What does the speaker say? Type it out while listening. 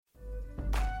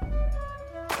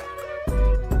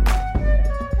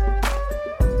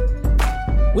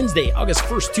Wednesday, August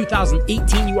 1st,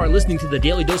 2018. You are listening to the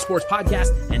Daly Dose Sports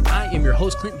Podcast, and I am your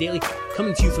host, Clint Daly,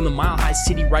 coming to you from the Mile High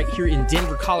City right here in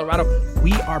Denver, Colorado.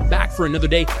 We are back for another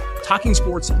day, talking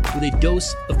sports with a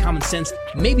dose of common sense,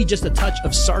 maybe just a touch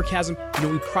of sarcasm. You know,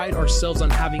 we pride ourselves on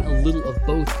having a little of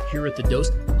both here at the Dose.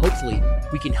 Hopefully,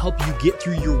 we can help you get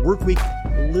through your work week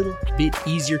a little bit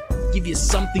easier, give you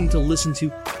something to listen to,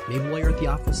 maybe while you're at the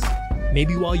office,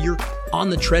 maybe while you're on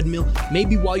the treadmill,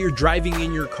 maybe while you're driving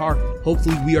in your car.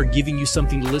 Hopefully we are giving you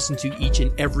something to listen to each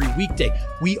and every weekday.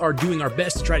 We are doing our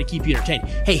best to try to keep you entertained.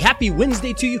 Hey, happy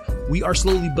Wednesday to you. We are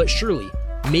slowly but surely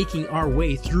making our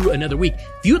way through another week.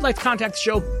 If you would like to contact the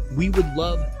show, we would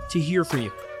love to hear from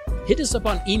you. Hit us up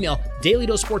on email,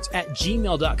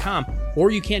 dalydosports@gmail.com,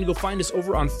 or you can go find us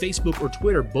over on Facebook or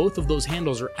Twitter. Both of those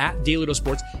handles are at Daly Dose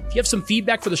Sports. If you have some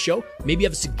feedback for the show, maybe you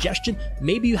have a suggestion,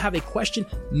 maybe you have a question,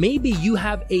 maybe you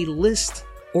have a list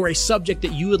or a subject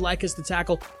that you would like us to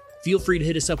tackle, feel free to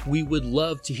hit us up. We would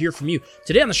love to hear from you.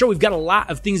 Today on the show, we've got a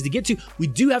lot of things to get to. We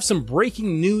do have some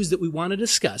breaking news that we want to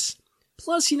discuss.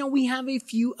 Plus, we have a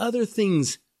few other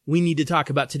things we need to talk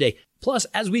about today. Plus,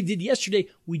 as we did yesterday,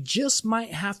 we just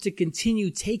might have to continue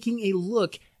taking a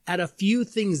look at a few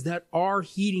things that are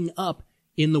heating up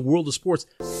in the world of sports.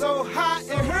 So hot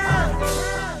it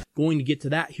hurts. Going to get to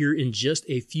that here in just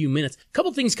a few minutes. A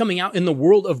couple things coming out in the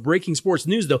world of breaking sports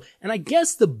news, though, and I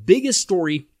guess the biggest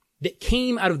story that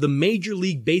came out of the Major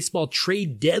League Baseball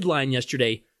trade deadline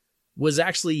yesterday was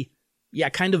actually,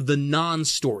 kind of the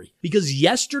non-story. Because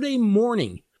yesterday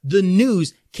morning, the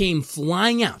news came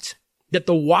flying out that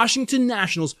the Washington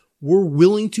Nationals were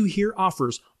willing to hear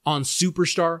offers on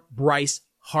superstar Bryce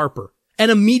Harper. And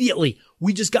immediately,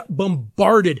 we just got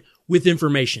bombarded with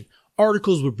information.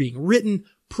 Articles were being written,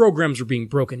 programs were being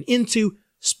broken into,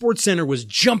 SportsCenter was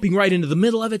jumping right into the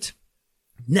middle of it.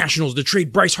 Nationals to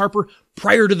trade Bryce Harper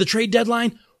prior to the trade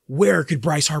deadline. Where could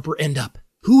Bryce Harper end up?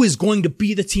 Who is going to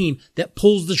be the team that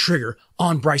pulls the trigger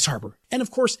on Bryce Harper? And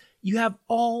of course, you have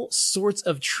all sorts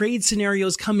of trade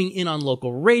scenarios coming in on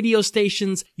local radio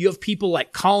stations. You have people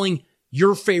like calling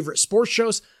your favorite sports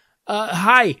shows.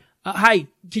 Hi,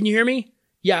 can you hear me?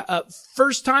 Yeah,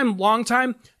 first time, long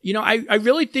time. I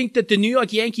really think that the New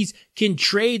York Yankees can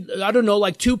trade,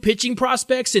 like 2 pitching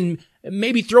prospects and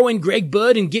maybe throw in Greg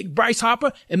Budd and get Bryce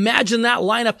Harper. Imagine that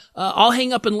lineup. I'll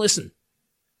hang up and listen.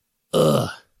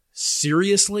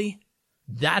 Seriously?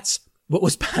 That's what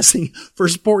was passing for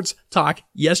sports talk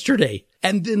yesterday.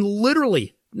 And then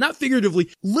literally, not figuratively,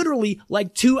 literally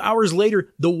like 2 hours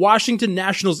later, the Washington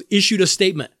Nationals issued a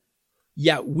statement.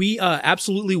 Yeah, we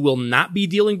absolutely will not be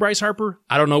dealing Bryce Harper.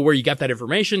 I don't know where you got that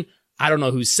information. I don't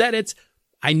know who said it.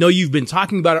 I know you've been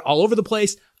talking about it all over the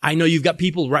place. I know you've got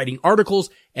people writing articles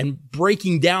and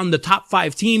breaking down the top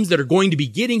 5 teams that are going to be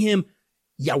getting him.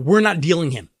 Yeah, we're not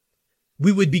dealing him.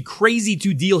 We would be crazy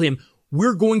to deal him.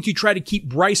 We're going to try to keep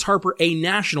Bryce Harper a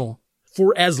National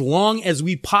for as long as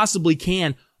we possibly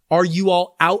can. Are you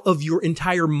all out of your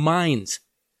entire minds?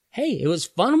 Hey, it was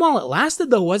fun while it lasted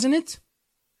though, wasn't it?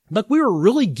 Like we were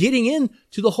really getting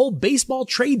into the whole baseball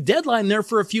trade deadline there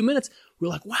for a few minutes. We're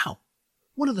like, wow,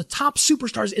 one of the top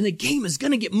superstars in the game is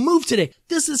going to get moved today.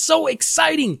 This is so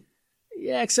exciting.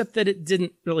 Yeah, except that it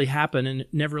didn't really happen and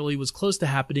it never really was close to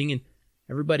happening. And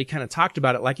everybody kind of talked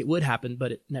about it like it would happen,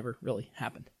 but it never really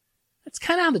happened. That's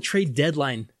kind of how the trade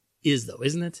deadline is though,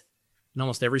 isn't it? In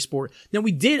almost every sport. Now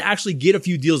we did actually get a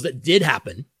few deals that did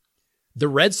happen. The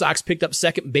Red Sox picked up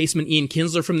second baseman Ian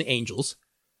Kinsler from the Angels.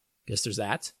 Guess there's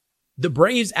that. The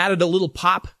Braves added a little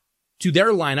pop to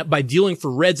their lineup by dealing for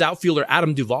Reds outfielder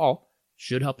Adam Duvall.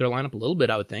 Should help their lineup a little bit,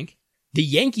 I would think. The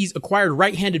Yankees acquired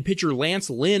right-handed pitcher Lance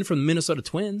Lynn from the Minnesota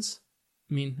Twins.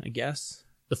 I guess.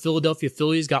 The Philadelphia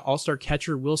Phillies got all-star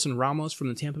catcher Wilson Ramos from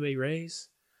the Tampa Bay Rays.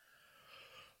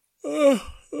 It's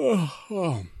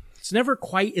never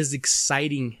quite as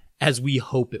exciting as we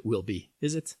hope it will be,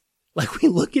 is it? Like we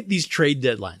look at these trade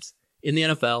deadlines in the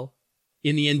NFL,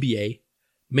 in the NBA,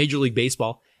 Major League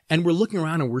Baseball, and we're looking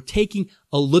around and we're taking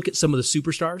a look at some of the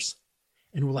superstars.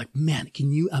 And we're like, man, can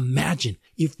you imagine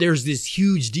if there's this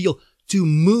huge deal to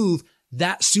move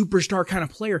that superstar kind of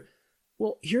player?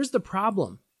 Well, here's the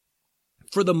problem.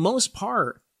 For the most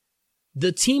part,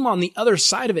 the team on the other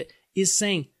side of it is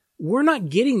saying, we're not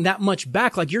getting that much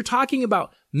back. Like you're talking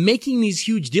about making these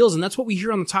huge deals. And that's what we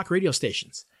hear on the talk radio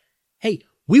stations. Hey,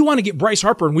 we want to get Bryce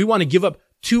Harper and we want to give up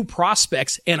 2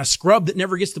 prospects and a scrub that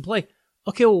never gets to play.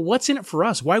 Okay, well, what's in it for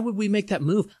us? Why would we make that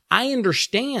move? I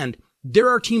understand there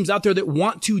are teams out there that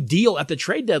want to deal at the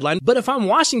trade deadline. But if I'm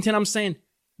Washington, I'm saying,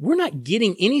 we're not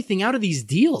getting anything out of these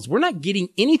deals. We're not getting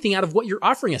anything out of what you're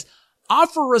offering us.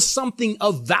 Offer us something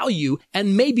of value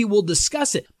and maybe we'll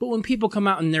discuss it. But when people come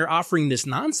out and they're offering this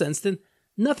nonsense, then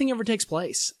nothing ever takes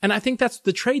place. And I think that's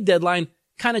the trade deadline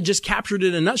kind of just captured it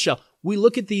in a nutshell. We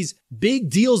look at these big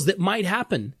deals that might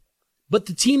happen, but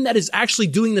the team that is actually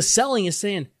doing the selling is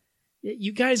saying,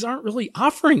 you guys aren't really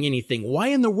offering anything. Why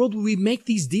in the world would we make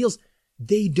these deals?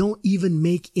 They don't even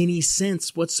make any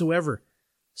sense whatsoever.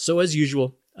 So as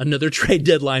usual, another trade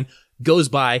deadline goes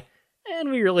by and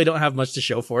we really don't have much to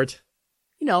show for it.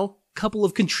 You know, a couple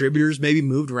of contributors maybe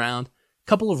moved around, a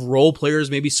couple of role players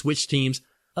maybe switched teams.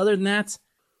 Other than that,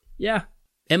 yeah,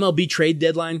 MLB trade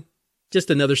deadline, just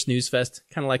another snooze fest,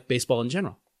 kind of like baseball in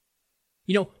general.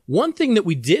 You know, one thing that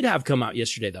we did have come out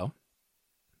yesterday, though,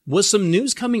 was some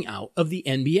news coming out of the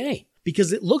NBA,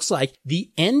 because it looks like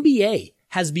the NBA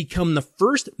has become the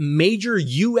first major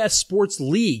U.S. sports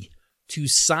league to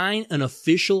sign an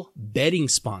official betting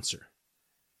sponsor.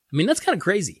 I mean, that's kind of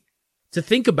crazy to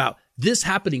think about this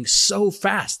happening so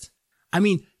fast. I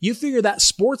mean, you figure that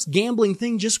sports gambling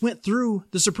thing just went through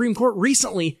the Supreme Court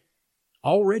recently.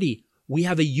 Already, we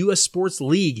have a U.S. sports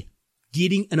league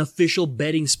getting an official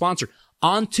betting sponsor.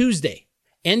 On Tuesday,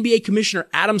 NBA Commissioner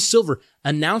Adam Silver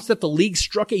announced that the league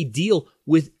struck a deal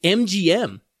with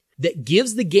MGM that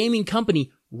gives the gaming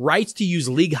company rights to use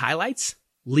league highlights,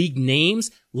 league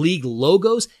names, league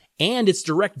logos, and its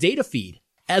direct data feed,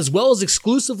 as well as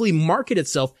exclusively market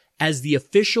itself as the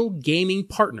official gaming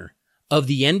partner of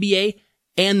the NBA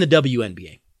and the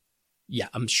WNBA. Yeah,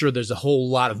 I'm sure there's a whole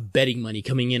lot of betting money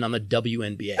coming in on the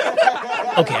WNBA.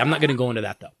 Okay, I'm not going to go into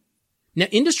that though. Now,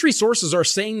 industry sources are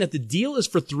saying that the deal is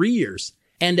for 3 years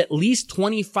and at least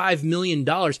 $25 million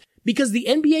because the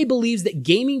NBA believes that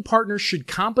gaming partners should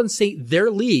compensate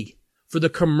their league for the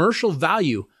commercial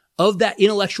value of that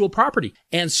intellectual property.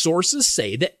 And sources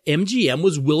say that MGM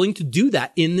was willing to do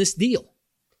that in this deal.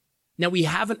 Now, we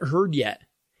haven't heard yet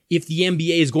if the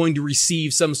NBA is going to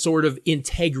receive some sort of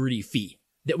integrity fee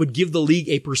that would give the league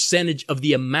a percentage of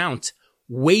the amount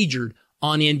wagered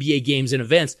on NBA games and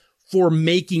events for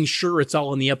making sure it's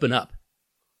all in the up and up.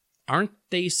 Aren't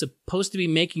they supposed to be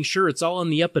making sure it's all in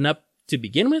the up and up to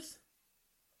begin with?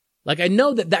 Like, I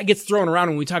know that gets thrown around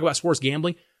when we talk about sports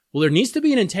gambling. Well, there needs to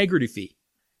be an integrity fee.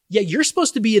 Yeah, you're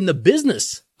supposed to be in the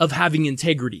business of having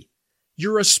integrity.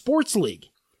 You're a sports league.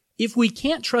 If we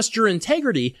can't trust your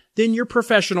integrity, then you're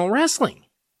professional wrestling.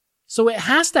 So it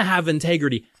has to have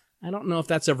integrity. I don't know if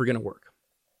that's ever going to work.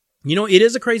 You know, it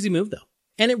is a crazy move, though.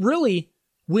 And it really,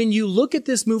 when you look at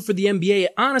this move for the NBA,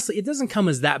 honestly, it doesn't come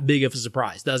as that big of a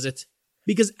surprise, does it?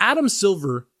 Because Adam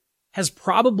Silver has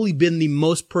probably been the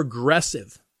most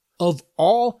progressive of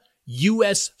all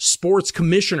U.S. sports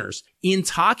commissioners in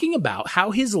talking about how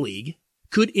his league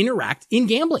could interact in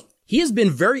gambling. He has been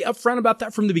very upfront about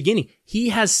that from the beginning. He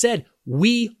has said,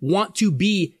 we want to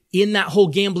be in that whole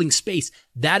gambling space.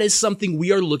 That is something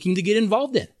we are looking to get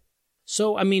involved in.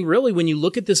 So, I mean, really, when you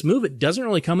look at this move, it doesn't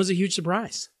really come as a huge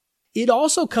surprise. It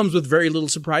also comes with very little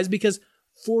surprise because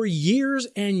for years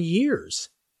and years,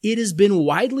 it has been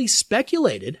widely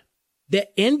speculated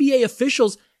that NBA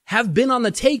officials have been on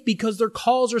the take because their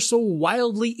calls are so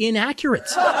wildly inaccurate.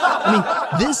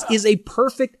 I mean, this is a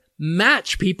perfect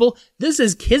match, people. This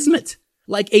is kismet.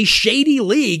 Like a shady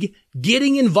league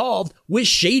getting involved with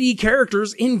shady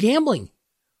characters in gambling.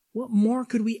 What more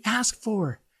could we ask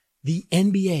for? The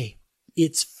NBA.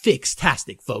 It's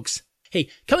fixtastic, folks. Hey,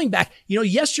 coming back,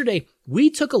 yesterday we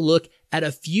took a look at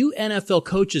a few NFL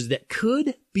coaches that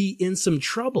could be in some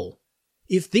trouble.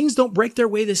 If things don't break their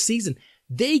way this season,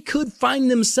 they could find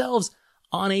themselves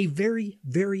on a very,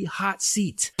 very hot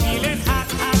seat.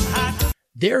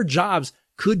 Their jobs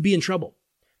could be in trouble.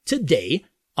 Today,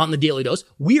 on the Daly Dose,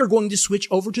 we are going to switch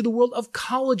over to the world of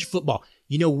college football.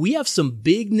 We have some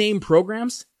big name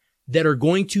programs that are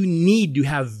going to need to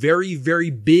have very, very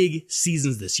big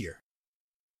seasons this year.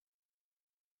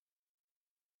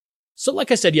 So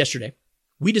like I said yesterday,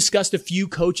 we discussed a few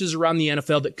coaches around the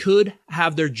NFL that could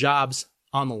have their jobs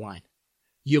on the line.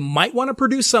 You might want to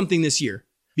produce something this year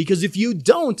because if you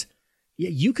don't,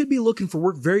 you could be looking for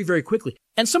work very, very quickly.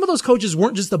 And some of those coaches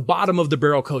weren't just the bottom of the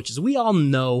barrel coaches. We all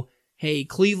know, hey,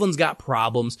 Cleveland's got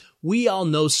problems. We all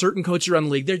know certain coaches around the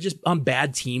league, they're just on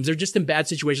bad teams. They're just in bad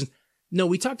situations. No,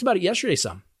 we talked about it yesterday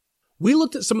some. We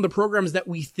looked at some of the programs that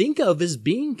we think of as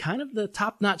being kind of the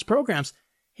top-notch programs.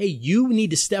 Hey, you need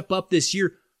to step up this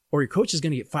year or your coach is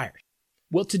going to get fired.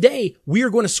 Well, today we are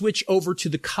going to switch over to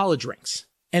the college ranks.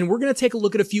 And we're going to take a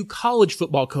look at a few college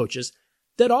football coaches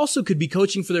that also could be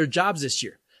coaching for their jobs this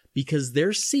year because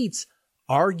their seats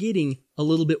are getting a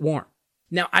little bit warm.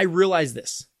 Now, I realize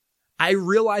this. I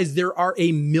realize there are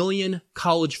a million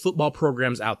college football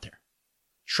programs out there.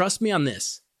 Trust me on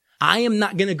this. I am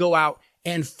not going to go out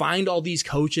and find all these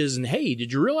coaches and, hey,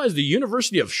 did you realize the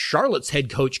University of Charlotte's head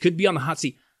coach could be on the hot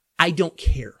seat? I don't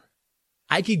care.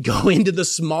 I could go into the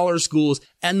smaller schools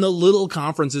and the little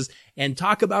conferences and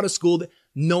talk about a school that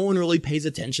no one really pays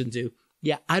attention to.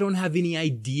 Yeah, I don't have any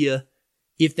idea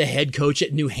if the head coach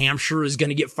at New Hampshire is going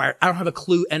to get fired. I don't have a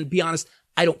clue. And to be honest,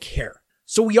 I don't care.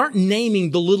 So we aren't naming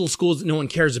the little schools that no one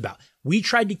cares about. We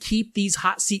tried to keep these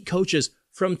hot seat coaches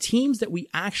from teams that we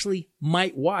actually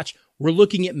might watch. We're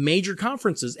looking at major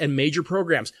conferences and major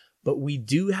programs, but we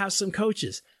do have some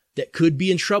coaches that could be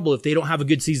in trouble if they don't have a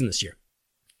good season this year.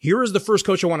 Here is the first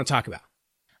coach I want to talk about.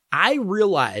 I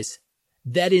realize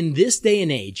that in this day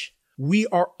and age, we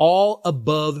are all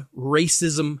above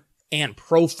racism and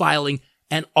profiling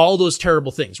and all those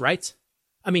terrible things, right?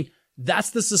 I mean, that's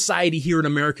the society here in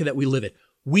America that we live in.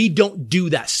 We don't do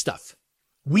that stuff.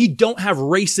 We don't have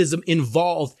racism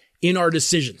involved in our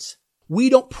decisions. We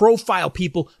don't profile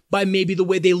people by maybe the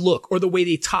way they look or the way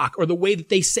they talk or the way that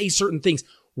they say certain things.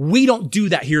 We don't do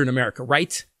that here in America,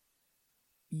 right?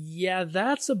 Yeah,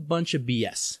 that's a bunch of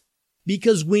BS.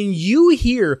 Because when you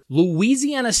hear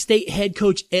Louisiana State head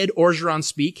coach Ed Orgeron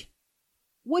speak,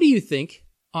 what do you think,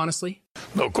 honestly?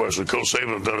 No question. Coach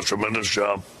Saban has done a tremendous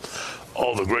job.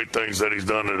 All the great things that he's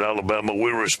done at Alabama,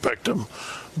 we respect him.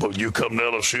 But you come to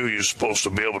LSU, you're supposed to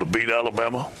be able to beat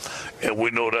Alabama. And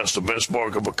we know that's the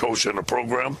benchmark of a coach in a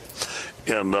program.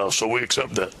 And so we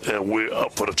accept that. And we're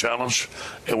up for the challenge.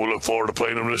 And we look forward to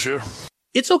playing him this year.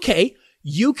 It's okay.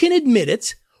 You can admit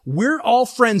it. We're all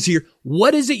friends here.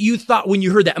 What is it you thought when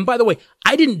you heard that? And by the way,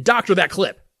 I didn't doctor that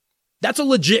clip. That's a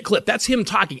legit clip. That's him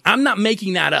talking. I'm not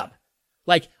making that up.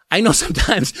 Like, I know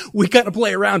sometimes we kind of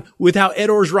play around with how Ed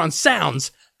Orgeron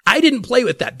sounds. I didn't play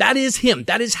with that. That is him.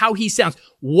 That is how he sounds.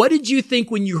 What did you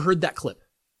think when you heard that clip?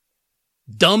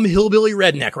 Dumb hillbilly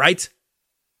redneck, right?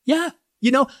 Yeah.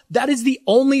 You know, that is the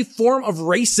only form of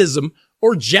racism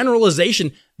or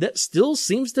generalization that still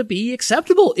seems to be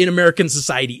acceptable in American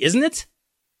society, isn't it?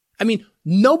 I mean,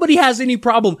 nobody has any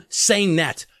problem saying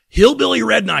that. Hillbilly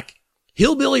redneck.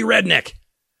 Hillbilly redneck.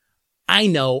 I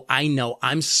know.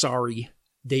 I'm sorry.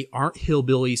 They aren't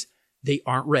hillbillies. They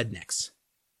aren't rednecks.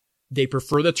 They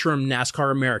prefer the term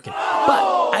NASCAR American.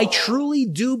 But I truly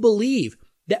do believe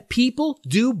that people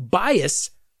do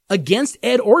bias against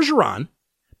Ed Orgeron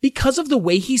because of the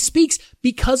way he speaks,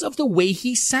 because of the way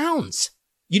he sounds.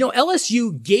 You know,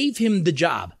 LSU gave him the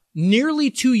job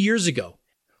nearly 2 years ago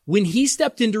when he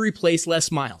stepped in to replace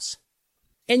Les Miles.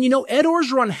 And you know, Ed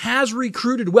Orgeron has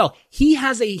recruited well. He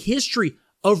has a history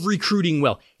of recruiting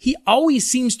well. He always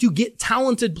seems to get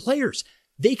talented players.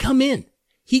 They come in.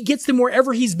 He gets them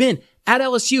wherever he's been. At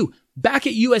LSU, back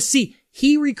at USC,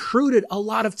 he recruited a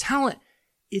lot of talent.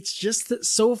 It's just that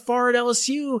so far at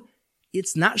LSU,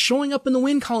 it's not showing up in the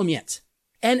win column yet.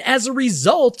 And as a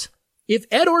result, if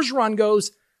Ed Orgeron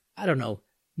goes, I don't know,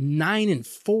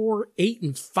 9-4,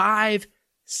 8-5,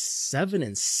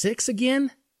 7-6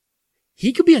 again,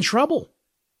 he could be in trouble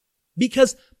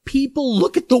because people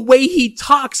look at the way he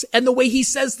talks and the way he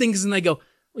says things and they go,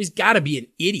 well, he's got to be an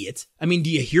idiot. I mean, do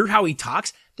you hear how he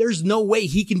talks? There's no way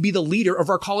he can be the leader of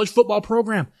our college football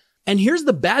program. And here's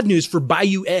the bad news for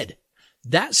Bayou Ed.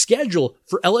 That schedule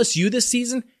for LSU this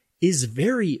season is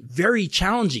very, very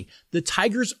challenging. The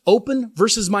Tigers open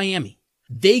versus Miami.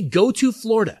 They go to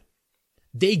Florida.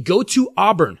 They go to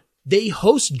Auburn. They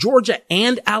host Georgia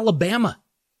and Alabama.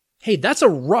 Hey, that's a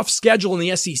rough schedule in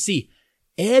the SEC.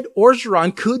 Ed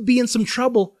Orgeron could be in some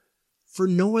trouble for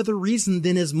no other reason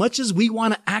than as much as we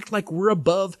want to act like we're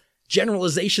above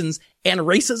generalizations and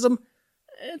racism,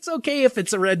 it's okay if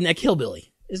it's a redneck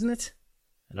hillbilly, isn't it?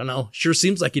 I don't know. Sure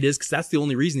seems like it is because that's the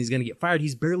only reason he's going to get fired.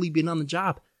 He's barely been on the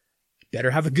job.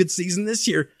 Better have a good season this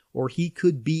year or he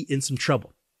could be in some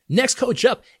trouble. Next coach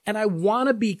up, and I want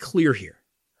to be clear here.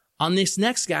 On this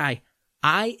next guy,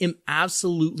 I am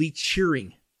absolutely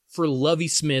cheering for Lovie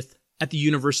Smith at the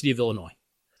University of Illinois.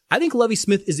 I think Lovie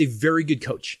Smith is a very good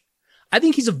coach. I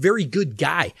think he's a very good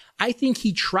guy. I think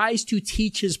he tries to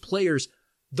teach his players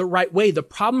the right way. The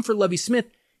problem for Lovie Smith,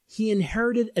 he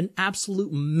inherited an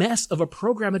absolute mess of a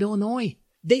program at Illinois.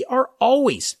 They are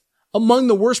always among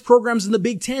the worst programs in the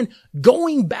Big Ten,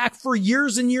 going back for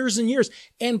years and years and years.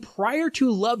 And prior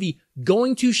to Lovie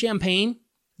going to Champaign,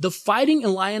 the Fighting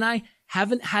Illini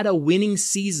haven't had a winning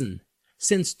season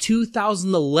since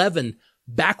 2011,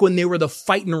 back when they were the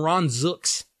Fightin' Ron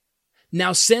Zooks.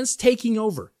 Now, since taking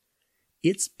over,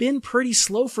 it's been pretty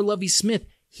slow for Lovie Smith.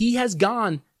 He has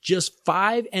gone just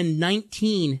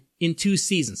 5-19 in 2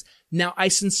 seasons. Now, I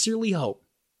sincerely hope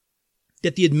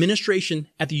that the administration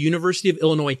at the University of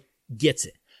Illinois gets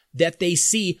it, that they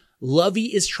see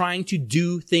Lovie is trying to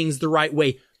do things the right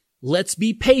way. Let's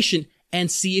be patient and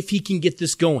see if he can get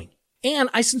this going. And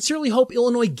I sincerely hope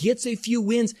Illinois gets a few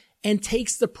wins and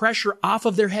takes the pressure off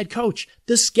of their head coach.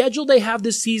 The schedule they have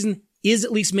this season is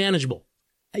at least manageable.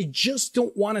 I just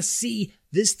don't want to see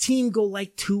this team go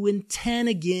like 2-10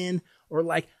 again, or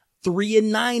like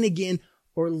 3-9 again,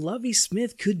 or Lovie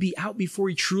Smith could be out before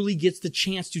he truly gets the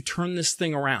chance to turn this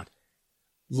thing around.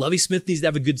 Lovie Smith needs to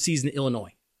have a good season in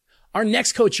Illinois. Our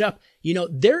next coach up,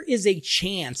 there is a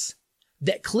chance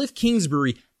that Cliff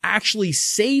Kingsbury actually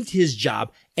saved his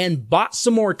job and bought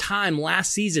some more time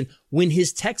last season when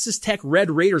his Texas Tech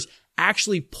Red Raiders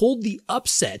actually pulled the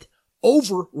upset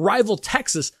over rival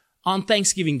Texas on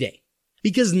Thanksgiving Day.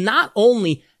 Because not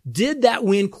only did that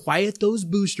win quiet those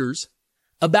boosters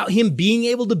about him being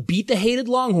able to beat the hated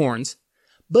Longhorns,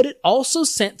 but it also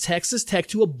sent Texas Tech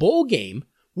to a bowl game,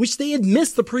 which they had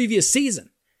missed the previous season.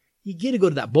 You get to go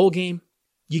to that bowl game,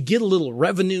 you get a little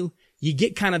revenue, you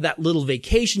get kind of that little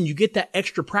vacation, you get that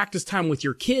extra practice time with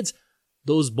your kids.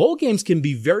 Those bowl games can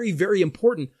be very, very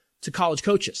important to college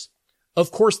coaches.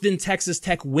 Of course, then Texas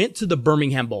Tech went to the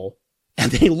Birmingham Bowl,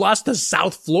 and they lost to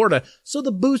South Florida, so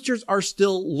the boosters are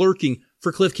still lurking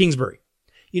for Cliff Kingsbury.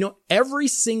 Every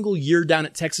single year down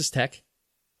at Texas Tech,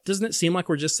 doesn't it seem like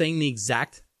we're just saying the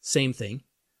exact same thing?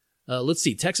 Let's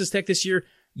see, Texas Tech this year,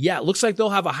 it looks like they'll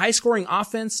have a high-scoring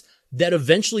offense that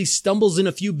eventually stumbles in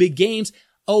a few big games.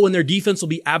 Oh, and their defense will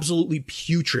be absolutely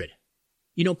putrid.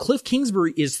 Cliff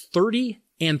Kingsbury is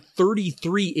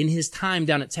 30-33 in his time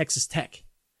down at Texas Tech.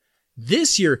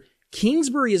 This year,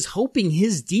 Kingsbury is hoping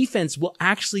his defense will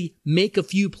actually make a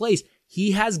few plays.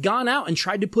 He has gone out and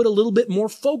tried to put a little bit more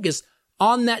focus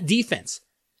on that defense.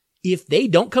 If they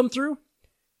don't come through,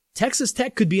 Texas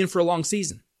Tech could be in for a long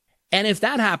season. And if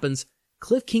that happens,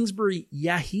 Cliff Kingsbury,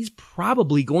 he's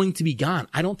probably going to be gone.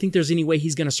 I don't think there's any way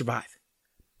he's going to survive.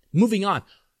 Moving on.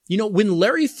 When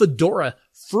Larry Fedora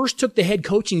first took the head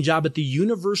coaching job at the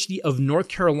University of North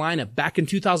Carolina back in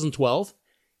 2012,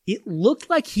 it looked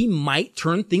like he might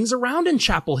turn things around in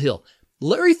Chapel Hill.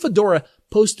 Larry Fedora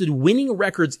posted winning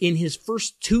records in his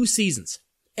first 2 seasons.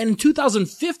 And in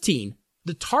 2015,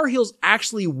 the Tar Heels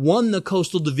actually won the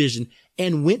Coastal Division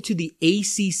and went to the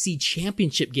ACC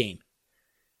championship game.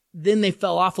 Then they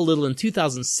fell off a little in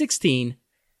 2016,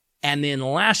 and then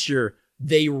last year,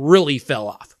 they really fell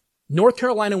off. North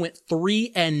Carolina went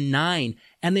 3-9,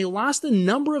 and they lost a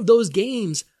number of those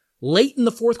games late in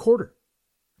the fourth quarter.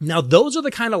 Now, those are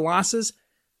the kind of losses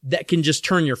that can just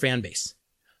turn your fan base.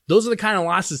 Those are the kind of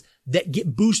losses that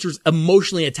get boosters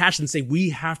emotionally attached and say, we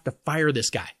have to fire this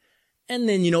guy. And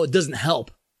then, it doesn't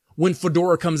help when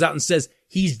Fedora comes out and says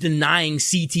he's denying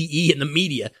CTE in the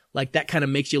media. Like, that kind of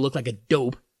makes you look like a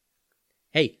dope.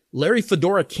 Hey, Larry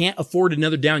Fedora can't afford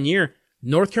another down year.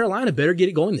 North Carolina better get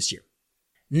it going this year.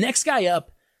 Next guy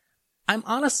up, I'm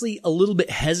honestly a little bit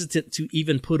hesitant to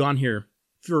even put on here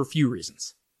for a few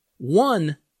reasons.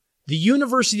 One, the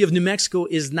University of New Mexico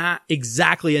is not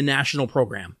exactly a national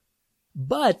program,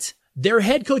 but their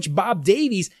head coach, Bob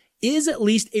Davies, is at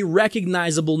least a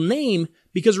recognizable name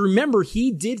because remember,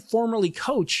 he did formerly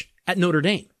coach at Notre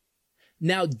Dame.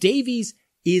 Now, Davies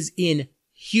is in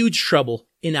huge trouble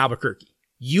in Albuquerque.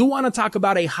 You want to talk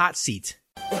about a hot seat.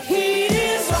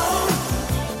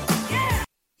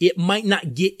 It might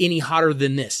not get any hotter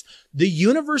than this. The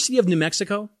University of New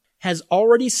Mexico has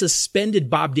already suspended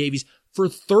Bob Davies for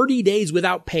 30 days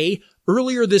without pay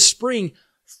earlier this spring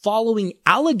following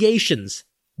allegations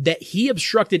that he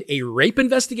obstructed a rape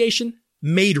investigation,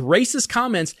 made racist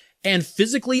comments, and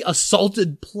physically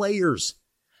assaulted players.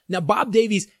 Now, Bob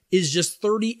Davies is just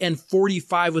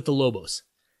 30-45 with the Lobos.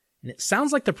 And it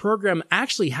sounds like the program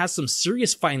actually has some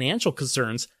serious financial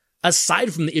concerns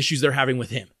aside from the issues they're having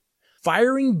with him.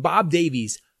 Firing Bob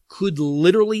Davies could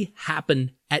literally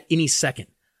happen at any second.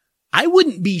 I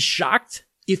wouldn't be shocked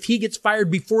if he gets fired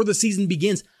before the season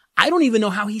begins. I don't even know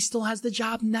how he still has the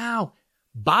job now.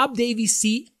 Bob Davies'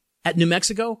 seat at New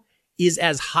Mexico is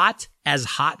as hot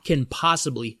can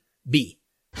possibly be.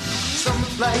 Some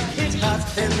like it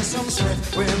hot and some sweat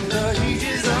when the heat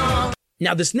is on.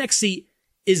 Now, this next seat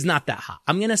is not that hot.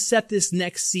 I'm going to set this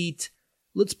next seat,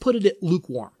 let's put it at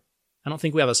lukewarm. I don't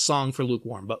think we have a song for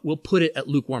lukewarm, but we'll put it at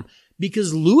lukewarm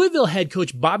because Louisville head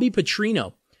coach Bobby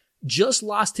Petrino just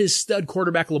lost his stud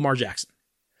quarterback Lamar Jackson.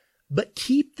 But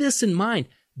keep this in mind.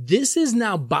 This is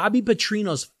now Bobby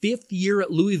Petrino's 5th year at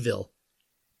Louisville.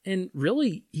 And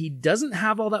really, he doesn't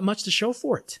have all that much to show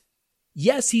for it.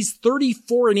 Yes, he's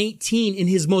 34-18 in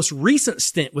his most recent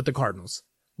stint with the Cardinals.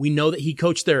 We know that he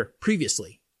coached there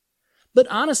previously. But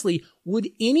honestly, would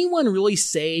anyone really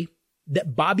say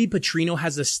that Bobby Petrino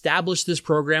has established this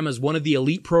program as one of the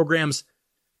elite programs,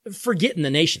 forget in the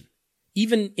nation,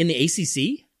 even in the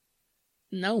ACC?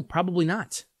 No, probably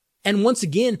not. And once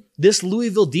again, this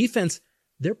Louisville defense,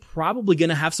 they're probably going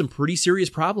to have some pretty serious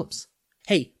problems.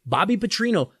 Hey, Bobby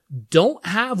Petrino, don't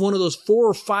have one of those 4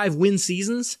 or 5 win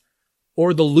seasons,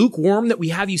 or the lukewarm that we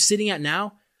have you sitting at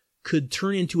now could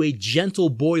turn into a gentle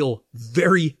boil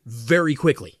very, very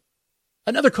quickly.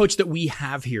 Another coach that we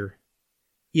have here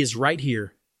is right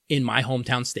here in my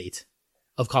hometown state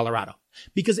of Colorado,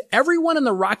 because everyone in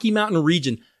the Rocky Mountain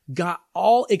region got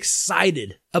all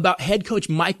excited about head coach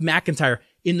Mike McIntyre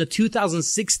in the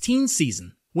 2016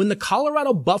 season when the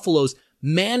Colorado Buffaloes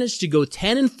managed to go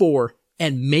 10-4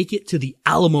 and make it to the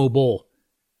Alamo Bowl.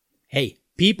 Hey,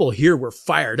 people here were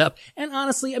fired up, and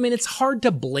honestly, it's hard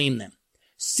to blame them.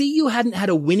 CU hadn't had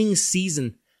a winning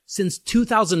season since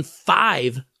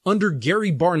 2005 under Gary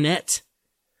Barnett.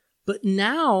 But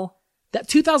now, that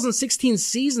 2016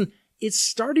 season, it's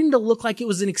starting to look like it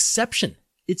was an exception.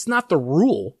 It's not the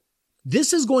rule.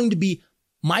 This is going to be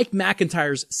Mike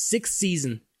McIntyre's 6th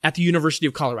season at the University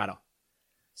of Colorado.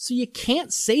 So you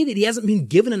can't say that he hasn't been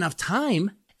given enough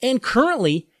time. And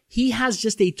currently, he has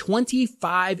just a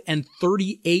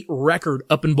 25-38 record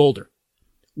up in Boulder.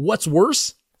 What's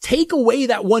worse? Take away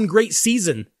that one great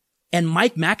season, and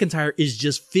Mike McIntyre is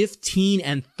just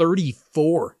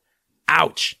 15-34.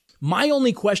 Ouch. My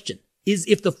only question is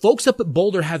if the folks up at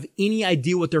Boulder have any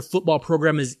idea what their football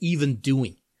program is even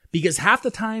doing. Because half the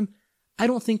time, I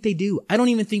don't think they do. I don't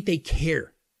even think they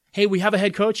care. Hey, we have a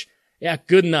head coach? Yeah,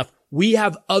 good enough. We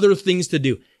have other things to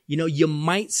do. You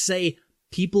might say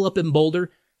people up in Boulder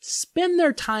spend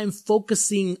their time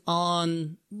focusing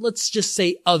on, let's just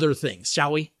say, other things,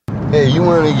 shall we? Hey, you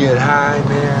want to get high,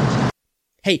 man?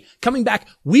 Hey, coming back,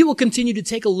 we will continue to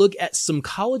take a look at some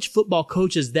college football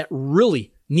coaches that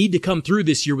really need to come through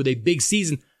this year with a big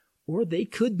season, or they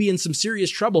could be in some serious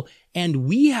trouble. And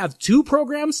we have 2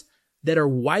 programs that are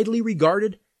widely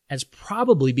regarded as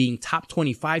probably being top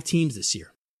 25 teams this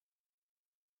year.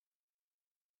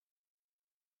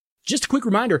 Just a quick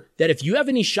reminder that if you have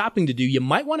any shopping to do, you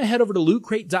might want to head over to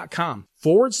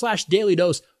lootcrate.com/Daly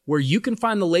Dose, where you can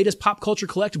find the latest pop culture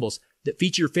collectibles that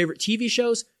feature your favorite TV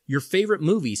shows, your favorite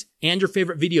movies, and your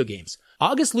favorite video games.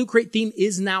 August Loot Crate theme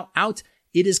is now out.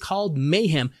 It is called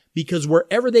Mayhem because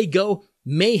wherever they go,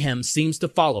 mayhem seems to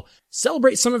follow.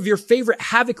 Celebrate some of your favorite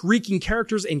havoc-wreaking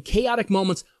characters and chaotic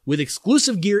moments with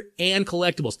exclusive gear and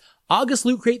collectibles. August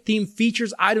Loot Crate theme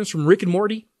features items from Rick and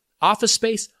Morty, Office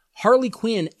Space, Harley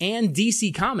Quinn, and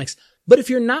DC Comics. But if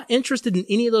you're not interested in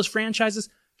any of those franchises,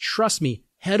 trust me,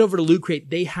 head over to Loot Crate.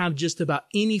 They have just about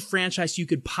any franchise you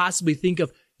could possibly think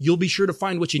of. You'll be sure to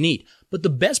find what you need. But the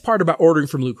best part about ordering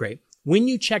from Loot Crate, when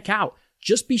you check out,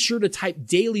 just be sure to type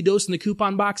Daily Dose in the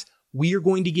coupon box. We are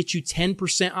going to get you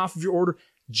 10% off of your order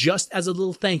just as a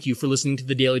little thank you for listening to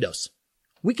the Daily Dose.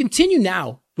 We continue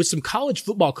now with some college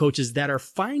football coaches that are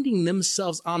finding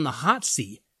themselves on the hot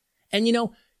seat. And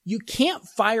you can't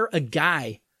fire a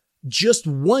guy just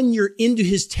 1 year into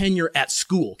his tenure at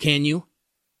school, can you?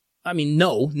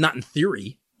 No, not in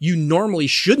theory. You normally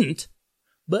shouldn't.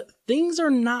 But things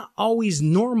are not always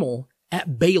normal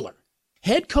at Baylor.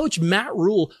 Head coach Matt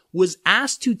Rule was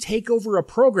asked to take over a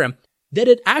program that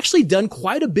had actually done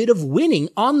quite a bit of winning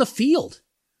on the field.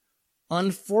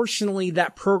 Unfortunately,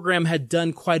 that program had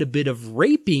done quite a bit of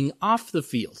raping off the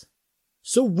field.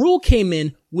 So Rule came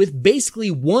in with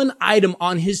basically one item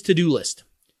on his to-do list.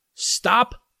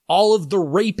 Stop all of the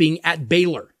raping at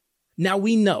Baylor. Now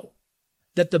we know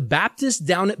that the Baptists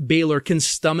down at Baylor can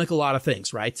stomach a lot of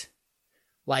things, right?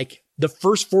 Like the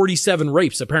first 47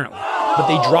 rapes, apparently. But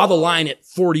they draw the line at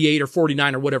 48 or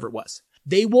 49 or whatever it was.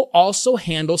 They will also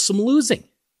handle some losing.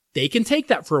 They can take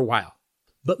that for a while.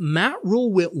 But Matt Rule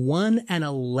went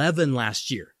 1-11 last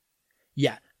year.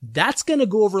 Yeah, that's going to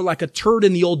go over like a turd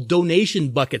in the old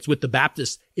donation buckets with the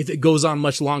Baptists if it goes on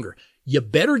much longer. You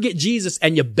better get Jesus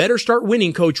and you better start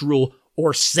winning, Coach Rule,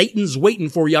 or Satan's waiting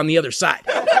for you on the other side.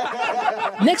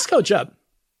 Next coach up.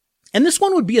 And this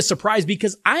one would be a surprise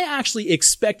because I actually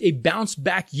expect a bounce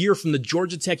back year from the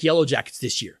Georgia Tech Yellow Jackets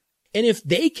this year. And if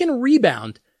they can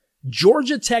rebound,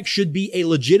 Georgia Tech should be a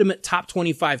legitimate top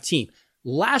 25 team.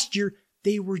 Last year,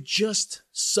 they were just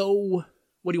so,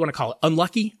 what do you want to call it?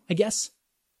 Unlucky, I guess.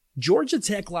 Georgia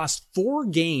Tech lost 4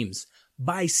 games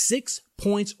by 6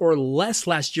 points or less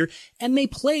last year, and they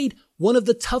played one of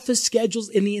the toughest schedules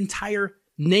in the entire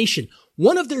nation.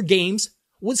 One of their games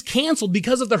was canceled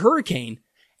because of the hurricane,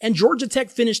 and Georgia Tech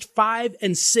finished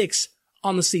 5-6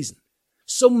 on the season.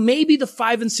 So maybe the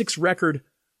 5-6 record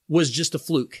was just a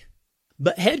fluke.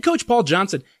 But head coach Paul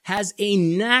Johnson has a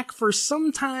knack for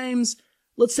sometimes,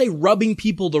 let's say, rubbing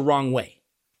people the wrong way.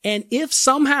 And if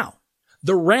somehow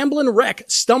the Ramblin' Wreck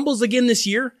stumbles again this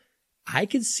year, I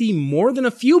could see more than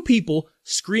a few people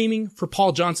screaming for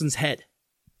Paul Johnson's head.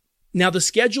 Now, the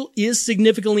schedule is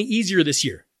significantly easier this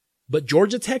year, but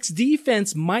Georgia Tech's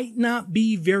defense might not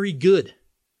be very good.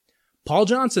 Paul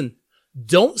Johnson,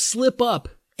 don't slip up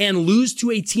and lose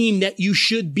to a team that you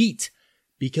should beat,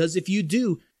 because if you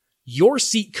do, your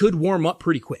seat could warm up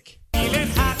pretty quick.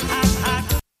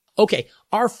 Okay,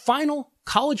 our final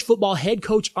college football head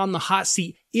coach on the hot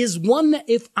seat is one that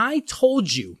if I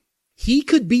told you he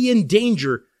could be in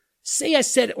danger, say I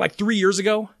said it like 3 years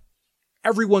ago,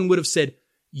 everyone would have said,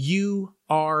 you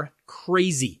are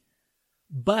crazy.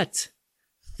 But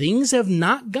things have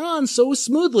not gone so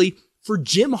smoothly for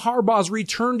Jim Harbaugh's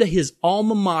return to his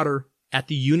alma mater at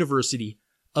the University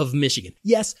of Michigan.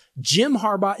 Yes, Jim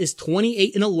Harbaugh is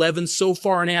 28-11 so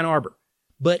far in Ann Arbor,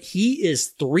 but he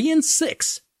is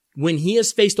 3-6 when he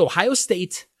has faced Ohio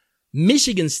State,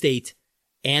 Michigan State,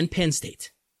 and Penn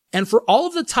State. And for all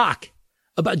of the talk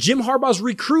about Jim Harbaugh's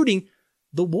recruiting,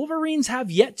 the Wolverines have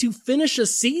yet to finish a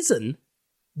season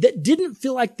that didn't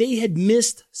feel like they had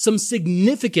missed some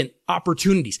significant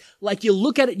opportunities. Like you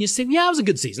look at it and you say, yeah, it was a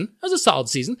good season. It was a solid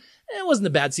season. It wasn't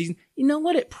a bad season. You know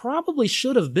what? It probably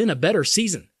should have been a better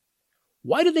season.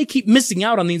 Why do they keep missing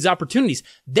out on these opportunities?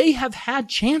 They have had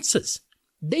chances.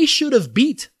 They should have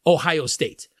beat Ohio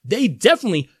State. They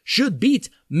definitely should beat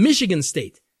Michigan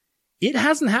State. It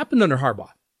hasn't happened under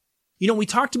Harbaugh. You know, we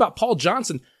talked about Paul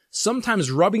Johnson sometimes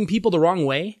rubbing people the wrong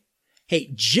way.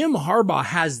 Hey, Jim Harbaugh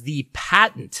has the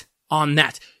patent on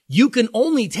that. You can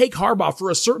only take Harbaugh for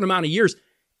a certain amount of years,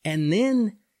 and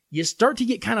then you start to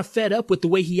get kind of fed up with the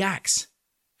way he acts.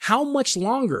 How much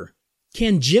longer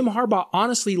can Jim Harbaugh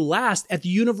honestly last at the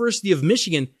University of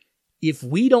Michigan if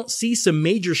we don't see some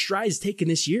major strides taken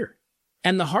this year?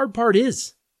 And the hard part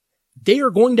is, they are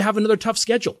going to have another tough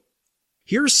schedule.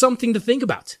 Here's something to think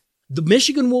about. The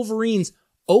Michigan Wolverines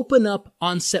open up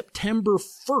on September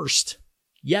 1st.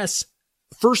 Yes,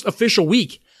 first official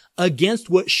week against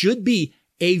what should be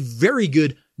a very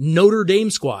good Notre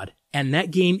Dame squad. And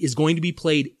that game is going to be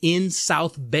played in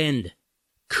South Bend.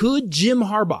 Could Jim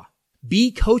Harbaugh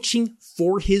be coaching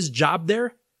for his job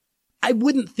there? I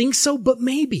wouldn't think so, but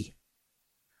maybe.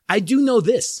 I do know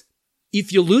this.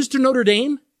 If you lose to Notre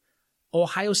Dame,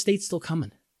 Ohio State's still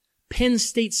coming. Penn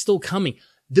State's still coming.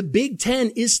 The Big Ten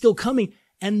is still coming.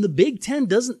 And the Big Ten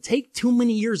doesn't take too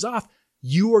many years off.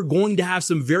 You are going to have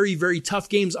some very, very tough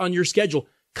games on your schedule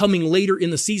coming later in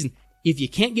the season. If you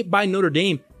can't get by Notre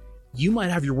Dame, you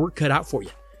might have your work cut out for you.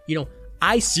 You know,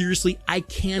 I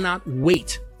cannot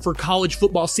wait for college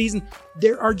football season.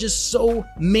 There are just so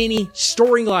many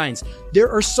storylines. There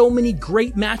are so many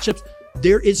great matchups.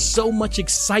 There is so much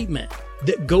excitement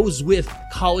that goes with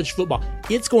college football.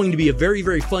 It's going to be a very,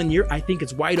 very fun year. I think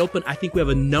it's wide open. I think we have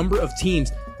a number of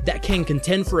teams that can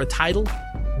contend for a title.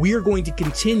 We are going to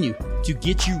continue to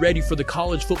get you ready for the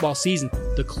college football season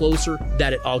the closer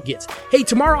that it all gets. Hey,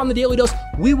 tomorrow on the Daily Dose,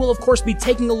 we will of course be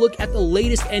taking a look at the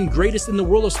latest and greatest in the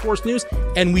world of sports news,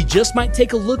 and we just might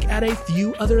take a look at a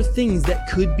few other things that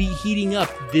could be heating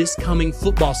up this coming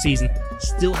football season.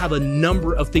 Still have a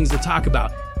number of things to talk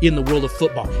about in the world of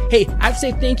football. Hey, I'd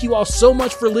say thank you all so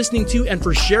much for listening to and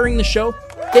for sharing the show.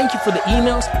 Thank you for the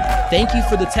emails. Thank you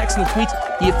for the texts and the tweets.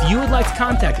 If you would like to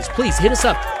contact us, please hit us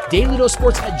up,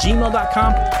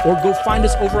 dailydosesports@gmail.com, or go find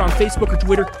us over on Facebook or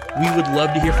Twitter. We would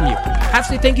love to hear from you. I have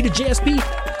to say thank you to JSP.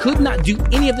 Could not do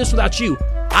any of this without you.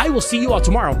 I will see you all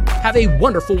tomorrow. Have a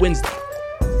wonderful Wednesday.